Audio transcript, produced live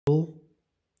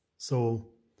So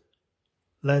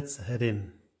let's head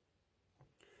in.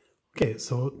 Okay,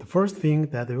 so the first thing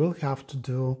that you will have to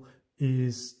do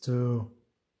is to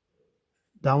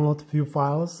download a few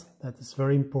files. That is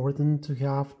very important to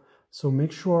have. So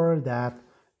make sure that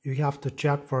you have to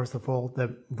check first of all the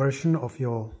version of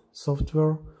your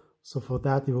software. So for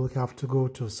that you will have to go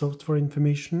to software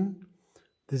information.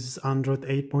 This is Android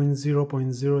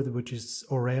 8.0.0, which is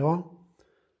Oreo.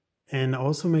 And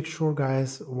also make sure,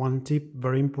 guys, one tip,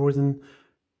 very important.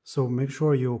 So make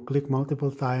sure you click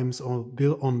multiple times on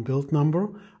build number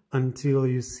until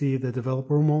you see the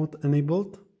developer mode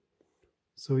enabled.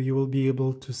 So you will be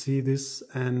able to see this.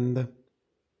 And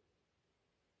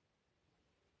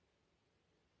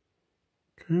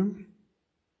okay.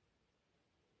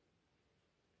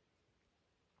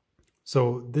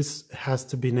 So this has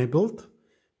to be enabled.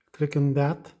 Click on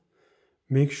that.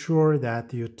 Make sure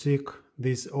that you tick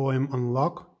this OM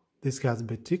unlock. This has to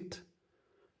be ticked.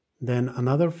 Then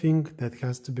another thing that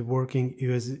has to be working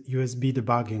is USB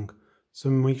debugging. So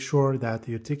make sure that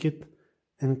you tick it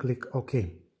and click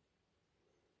OK.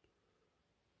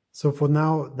 So for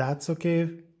now, that's okay.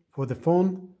 For the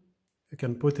phone, you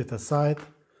can put it aside.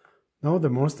 Now the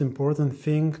most important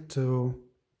thing to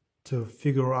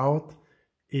figure out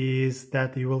is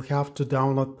that you will have to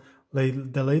download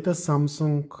the latest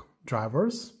Samsung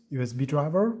drivers, USB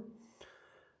driver,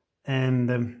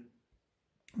 and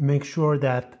make sure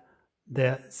that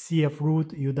the CF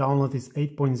root you download is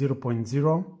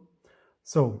 8.0.0.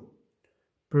 So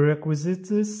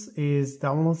prerequisites is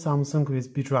download Samsung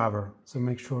USB driver. So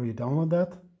make sure you download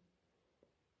that.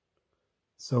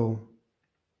 So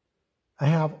I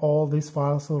have all these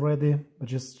files already, but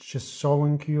just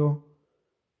showing you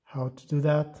how to do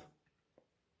that.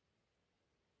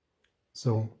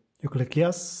 So you click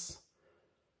yes.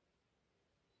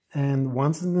 And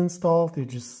once it's installed, you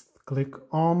just click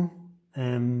on,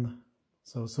 and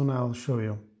so soon I'll show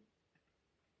you.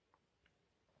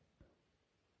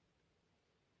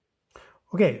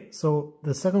 Okay, so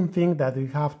the second thing that you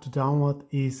have to download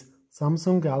is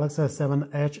Samsung Galaxy S7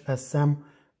 Edge SM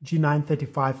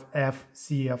G935F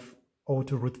CF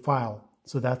auto root file.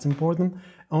 So that's important.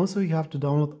 Also, you have to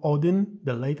download Odin,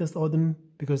 the latest Odin,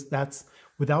 because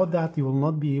without that you will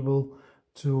not be able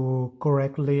to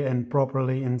correctly and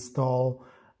properly install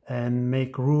and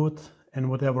make root and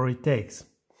whatever it takes.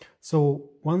 So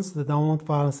once the download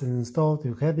file is installed,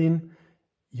 you head in,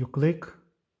 you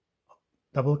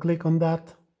double click on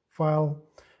that file,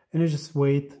 and you just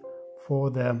wait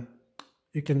for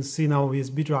you can see now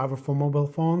USB driver for mobile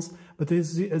phones, but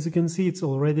as you can see, it's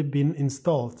already been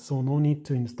installed, so no need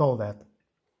to install that.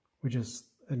 I just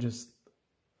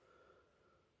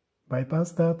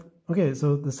bypass that. Okay,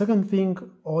 so the second thing,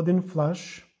 Odin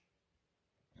Flash,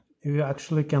 you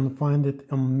actually can find it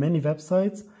on many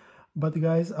websites, but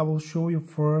guys, I will show you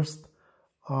first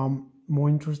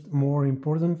more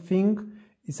important thing.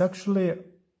 It's actually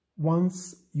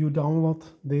once you download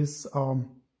this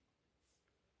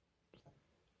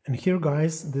and here,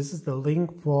 guys, this is the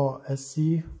link for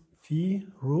SCV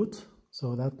root,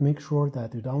 so that make sure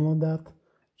that you download that.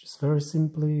 Just very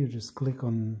simply, you just click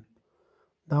on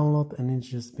download and it's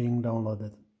just being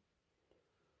downloaded.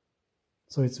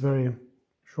 So it's very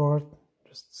short,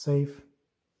 just save.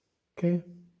 Okay,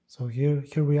 so here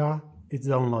we are, it's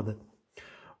downloaded.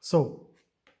 So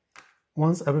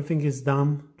once everything is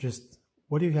done, just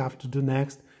what you have to do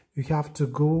next, you have to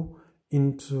go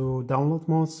into download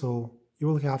mode. So you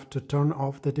will have to turn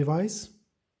off the device.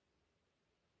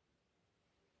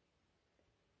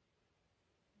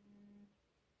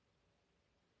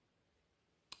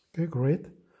 Okay, great.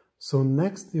 So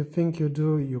next you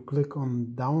click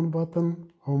on down button,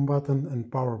 home button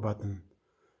and power button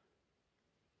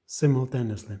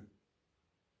simultaneously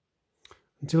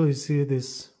until you see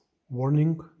this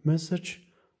warning message.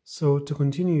 So to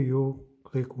continue, you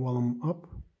click volume up,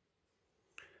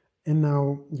 and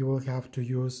now you will have to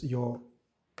use your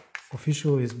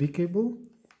official USB cable.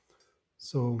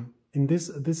 So in this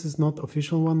is not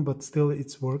official one, but still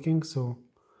it's working. So,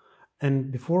 and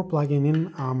before plugging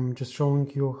in, I'm just showing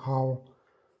you how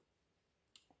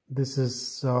this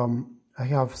is. I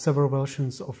have several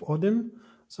versions of Odin.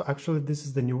 So actually this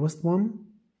is the newest one.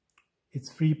 It's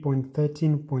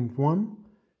 3.13.1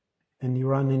 and you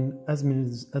run in as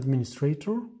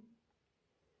administrator.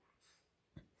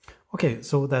 Okay,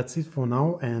 so that's it for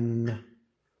now, and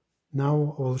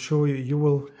now I will show you. You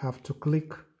will have to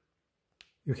click,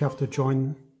 you have to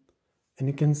join, and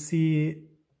you can see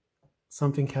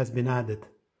something has been added.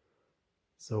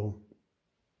 So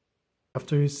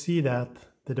after you see that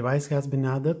the device has been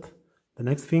added, the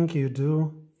next thing you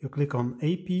do, you click on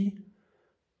AP,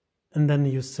 and then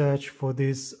you search for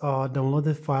this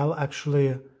downloaded file.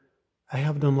 Actually, I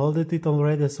have downloaded it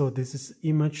already, so this is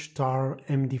image tar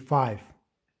md5.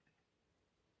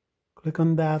 Click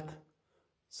on that.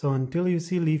 So until you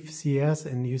see leave CS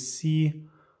and you see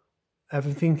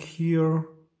everything here,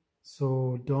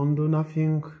 so don't do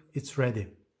nothing, it's ready.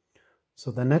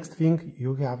 So the next thing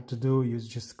you have to do is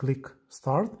just click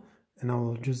start, and I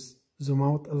will just zoom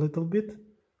out a little bit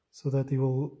so that you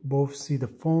will both see the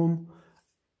phone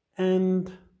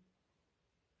and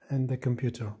the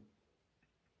computer.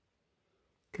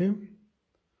 Okay,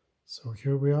 so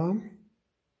here we are.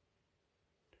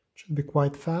 Should be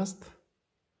quite fast.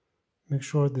 Make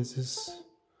sure this is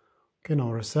okay.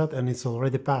 Now reset, and it's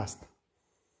already passed.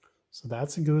 So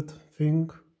that's a good thing.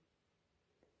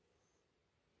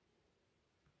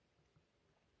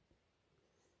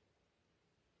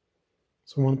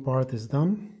 So one part is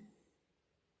done.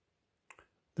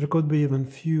 There could be even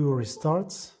few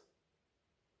restarts.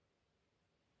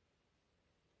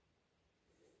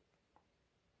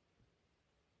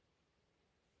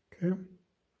 Okay.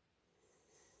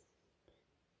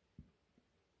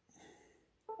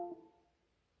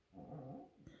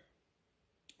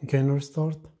 Again,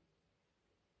 restart.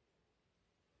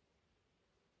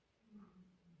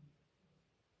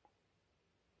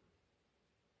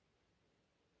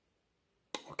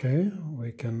 Okay,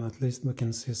 we can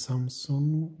see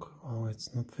Samsung. Oh,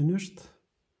 it's not finished.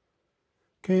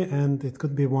 Okay, and it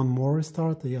could be one more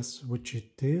restart. Yes, which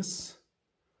it is.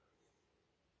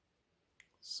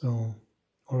 So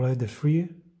already 3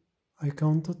 I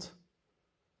counted.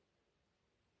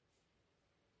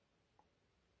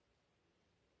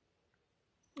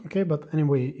 Okay, but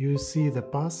anyway, you see the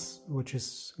pass, which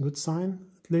is good sign,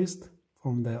 at least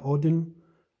from the audio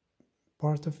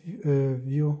part of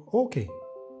view. Okay.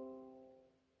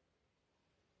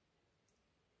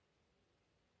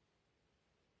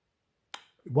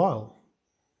 Wow,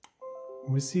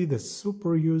 we see the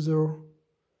super user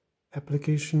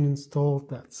application installed.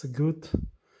 That's a good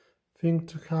thing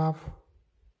to have.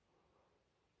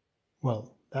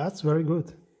 Well, that's very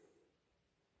good.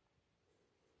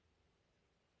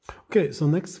 Okay, so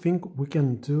next thing we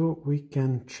can do, we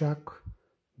can check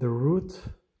the root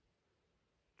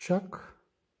check,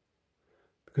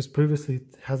 because previously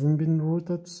it hasn't been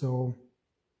rooted, so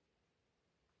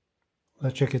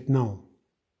let's check it now.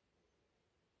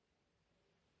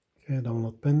 Okay,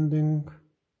 download pending.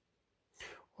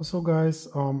 Also guys,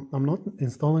 I'm not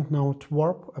installing now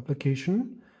twrp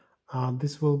application.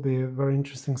 This will be very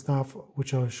interesting stuff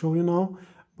which I'll show you now.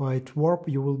 By twrp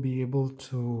you will be able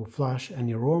to flash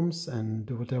any ROMs and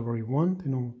do whatever you want,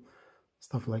 you know,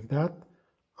 stuff like that.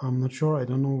 I'm not sure, I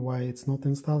don't know why it's not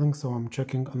installing, so I'm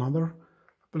checking another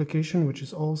application which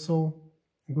is also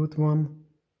a good one.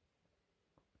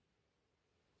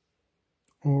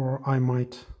 Or I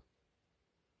might...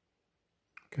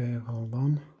 Okay, hold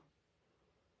on.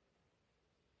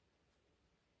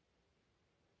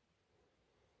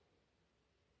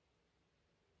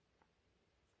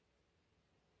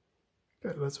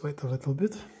 Okay, let's wait a little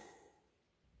bit.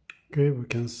 Okay, we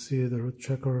can see the root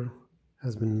checker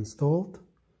has been installed.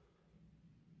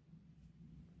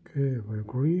 Okay, we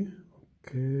agree.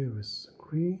 Okay, we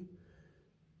agree.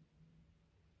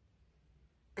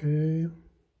 Okay,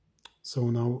 so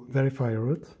now verify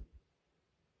root.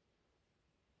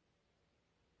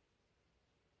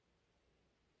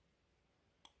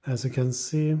 As you can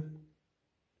see,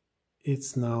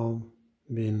 it's now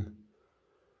been,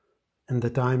 and the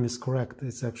time is correct,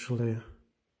 it's actually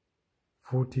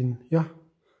 14, yeah,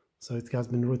 so it has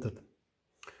been rooted.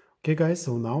 Okay guys,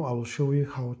 so now I will show you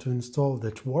how to install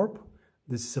the twrp.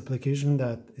 This is application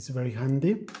that is very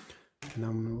handy, and I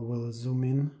will zoom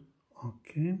in.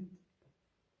 Okay,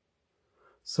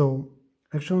 so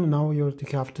actually now what you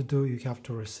have to do, you have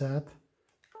to reset,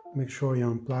 make sure you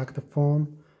unplug the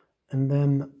phone, and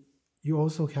then you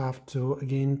also have to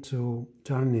again to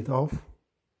turn it off,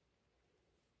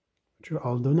 which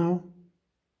I'll do now.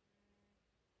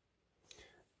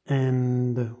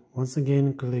 And once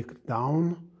again click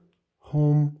down,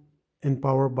 home and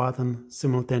power button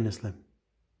simultaneously.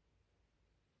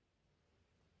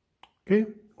 Okay,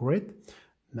 great.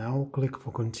 Now click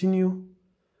for continue,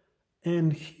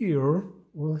 and here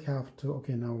we'll have to,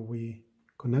 okay, now we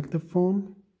connect the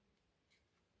phone.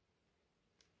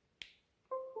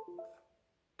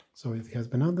 So it has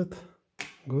been added,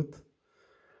 good.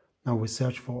 Now we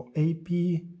search for AP,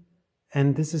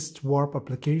 and this is twrp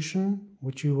application,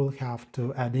 which you will have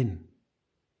to add in.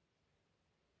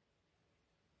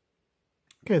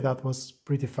 Okay, that was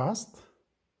pretty fast.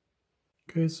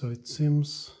 Okay, so it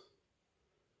seems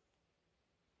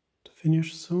to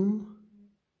finish soon.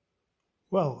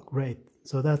 Well, great.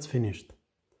 So that's finished.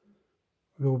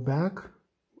 Go back.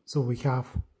 So we have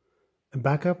a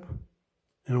backup,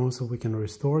 and also we can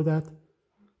restore that.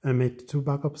 I made 2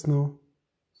 backups now.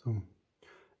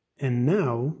 And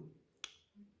now,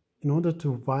 in order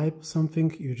to wipe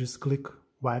something, you just click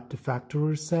wipe to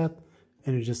factory reset,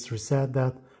 and you just reset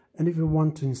that. And if you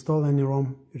want to install any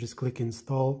ROM, you just click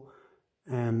install,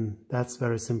 and that's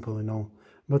very simple, you know.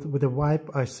 But with a wipe,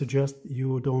 I suggest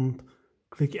you don't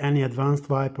click any advanced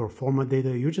wipe or format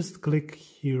data. You just click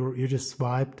here, you just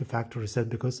wipe to factory reset,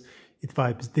 because it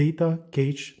wipes data,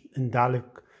 cache, and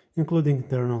DALIC, including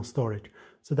internal storage.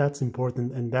 So that's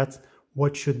important, and that's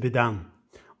what should be done.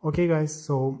 Okay guys,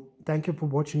 so thank you for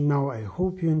watching now. I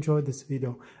hope you enjoyed this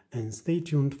video, and stay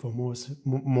tuned for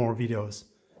more videos.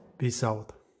 Peace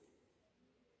out.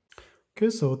 Okay,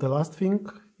 so the last thing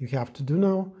you have to do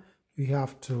now, you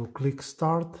have to click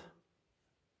start,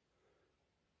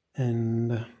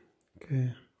 and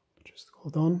okay, just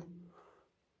hold on,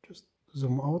 just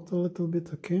zoom out a little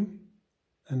bit, okay,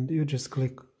 and you just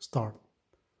click start.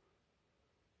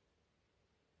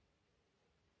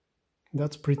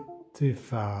 That's pretty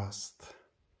fast.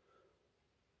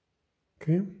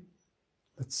 Okay,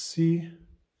 let's see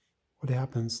what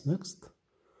happens next.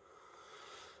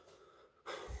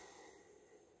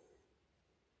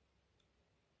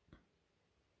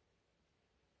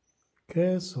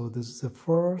 Okay, so this is the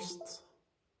first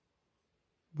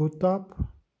boot up,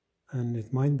 and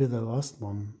it might be the last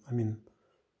one. I mean,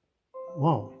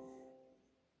 wow,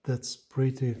 that's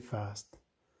pretty fast,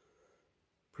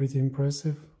 pretty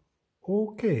impressive.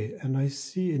 Okay, and I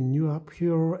see a new app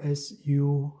here as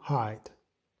you hide.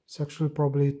 It's actually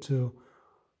probably to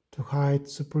hide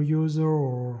super user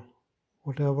or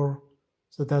whatever.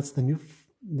 So that's the new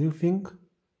thing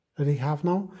that I have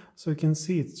now. So you can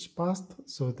see it's passed.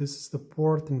 So this is the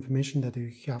port information that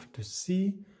you have to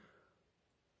see.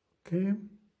 Okay.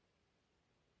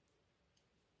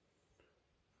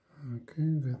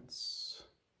 Okay, that's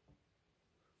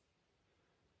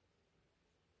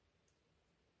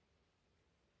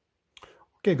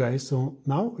okay guys, so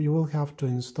now you will have to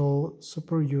install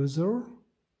super user,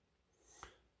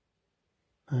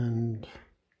 and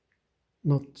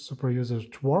not super user,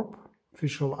 twrp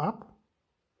official app.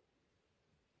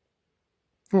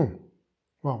 Oh,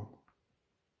 wow,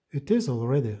 it is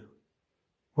already.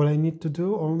 What I need to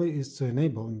do only is to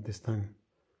enable it this time.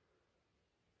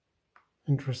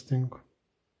 Interesting.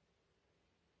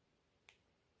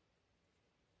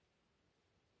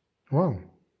 Wow.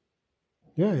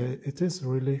 Yeah, it is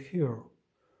really here.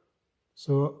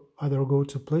 So either go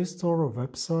to Play Store or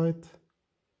website.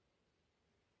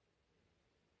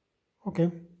 Okay.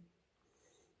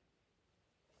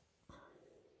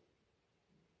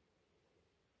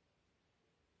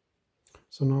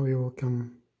 So now you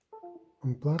can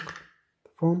unplug the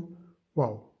phone.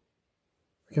 Wow.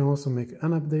 You can also make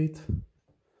an update.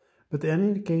 But in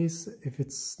any case, if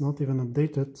it's not even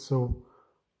updated, so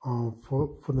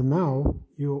for the now,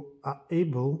 you are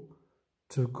able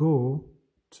to go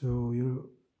to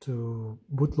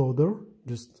bootloader.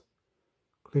 Just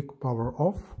click power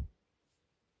off.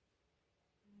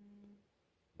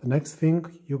 The next thing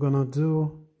you're gonna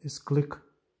do is click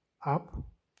App,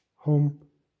 Home,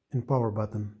 and Power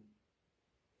button.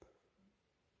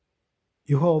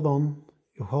 You hold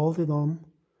it on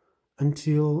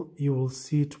until you will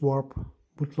see twrp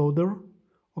bootloader.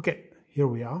 Okay, here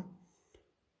we are.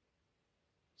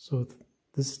 So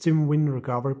this is TeamWin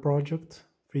Recovery Project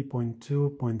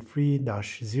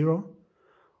 3.2.3-0.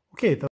 Okay.